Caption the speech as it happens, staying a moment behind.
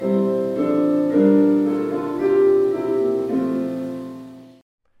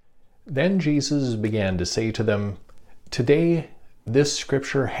Then Jesus began to say to them, "Today this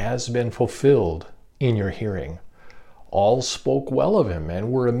scripture has been fulfilled in your hearing." All spoke well of him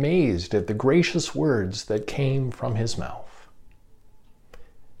and were amazed at the gracious words that came from his mouth.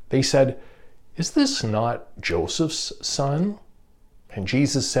 They said, "Is this not Joseph's son?" And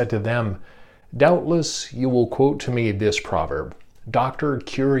Jesus said to them, "Doubtless you will quote to me this proverb, 'Doctor,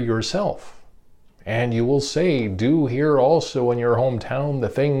 cure yourself.' And you will say, 'Do here also in your hometown the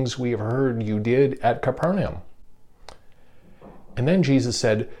things we have heard you did at Capernaum.'" And then Jesus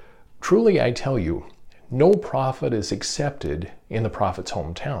said, "Truly I tell you, no prophet is accepted in the prophet's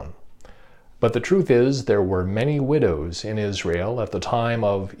hometown. But the truth is, there were many widows in Israel at the time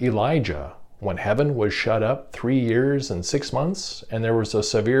of Elijah, when heaven was shut up 3 years and 6 months, and there was a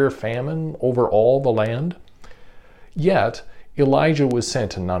severe famine over all the land. Yet Elijah was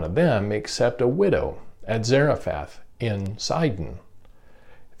sent to none of them except a widow at Zarephath in Sidon.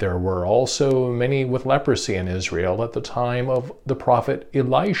 There were also many with leprosy in Israel at the time of the prophet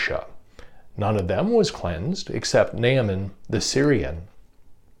Elisha. None of them was cleansed except Naaman the Syrian."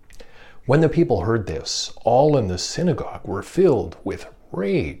 When the people heard this, all in the synagogue were filled with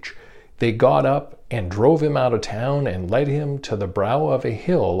rage. They got up and drove him out of town and led him to the brow of a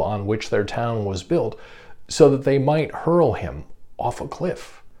hill on which their town was built, so that they might hurl him off a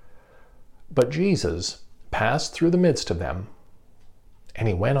cliff. But Jesus passed through the midst of them, and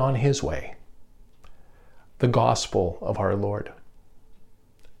he went on his way. The Gospel of our Lord.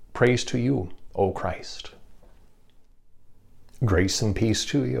 Praise to you, O Christ. Grace and peace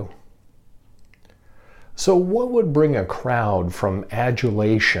to you. So what would bring a crowd from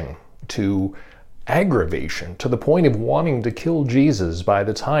adulation to aggravation to the point of wanting to kill Jesus by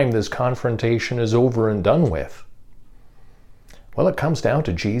the time this confrontation is over and done with? Well, it comes down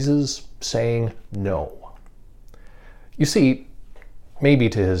to Jesus saying no. You see, maybe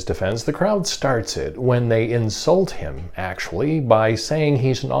to his defense, the crowd starts it when they insult him, actually, by saying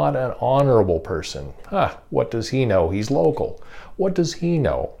he's not an honorable person. What does he know? He's local. What does he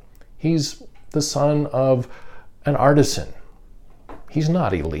know? He's the son of an artisan. He's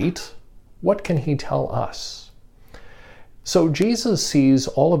not elite. What can he tell us? So Jesus sees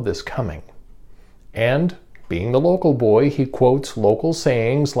all of this coming, and being the local boy, he quotes local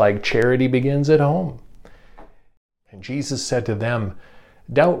sayings like "charity begins at home." And Jesus said to them,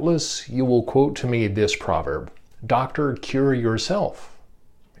 "Doubtless you will quote to me this proverb, 'Doctor, cure yourself.'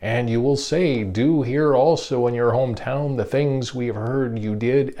 And you will say, 'Do here also in your hometown the things we have heard you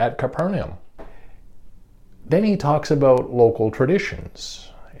did at Capernaum.'" Then he talks about local traditions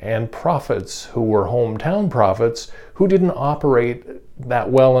and prophets who were hometown prophets who didn't operate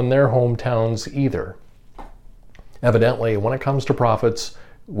that well in their hometowns either. Evidently, when it comes to prophets,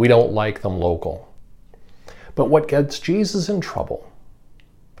 we don't like them local. But what gets Jesus in trouble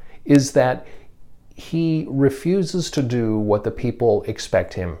is that he refuses to do what the people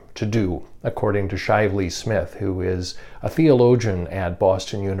expect him to do, according to Shively Smith, who is a theologian at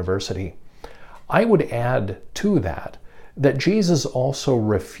Boston University. I would add to that Jesus also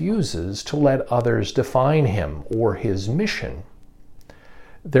refuses to let others define him or his mission.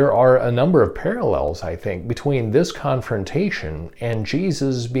 There are a number of parallels, I think, between this confrontation and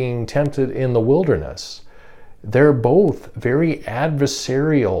Jesus being tempted in the wilderness. They're both very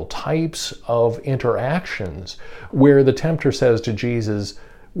adversarial types of interactions where the tempter says to Jesus,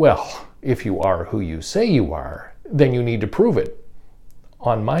 "Well, if you are who you say you are, then you need to prove it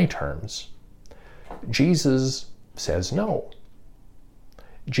on my terms." Jesus says no.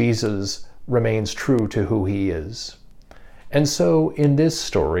 Jesus remains true to who he is. And so in this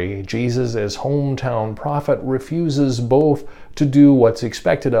story, Jesus as hometown prophet refuses both to do what's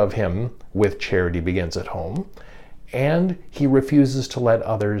expected of him with "charity begins at home," and he refuses to let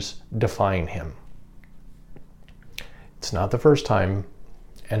others define him. It's not the first time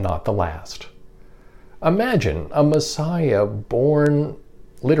and not the last. Imagine a Messiah born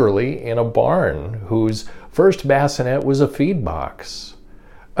literally in a barn whose first bassinet was a feed box.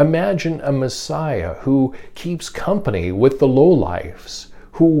 Imagine a Messiah who keeps company with the lowlifes,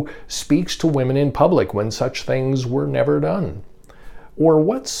 who speaks to women in public when such things were never done. Or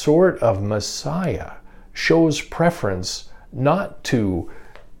what sort of Messiah shows preference not to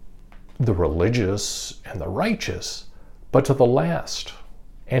the religious and the righteous, but to the last,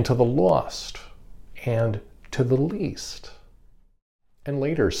 and to the lost, and to the least? And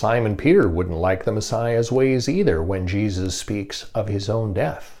later, Simon Peter wouldn't like the Messiah's ways either when Jesus speaks of his own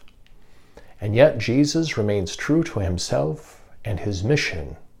death. And yet Jesus remains true to himself and his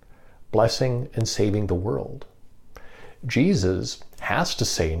mission, blessing and saving the world. Jesus has to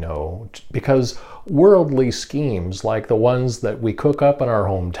say no because worldly schemes like the ones that we cook up in our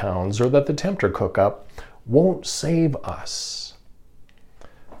hometowns or that the tempter cook up won't save us.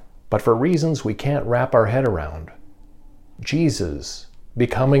 But for reasons we can't wrap our head around, Jesus,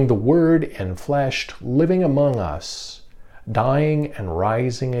 becoming the Word enfleshed, living among us, dying and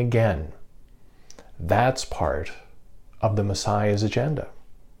rising again, that's part of the Messiah's agenda.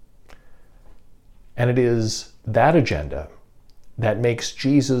 And it is that agenda that makes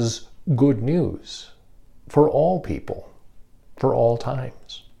Jesus good news for all people, for all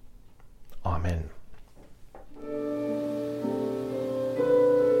times. Amen.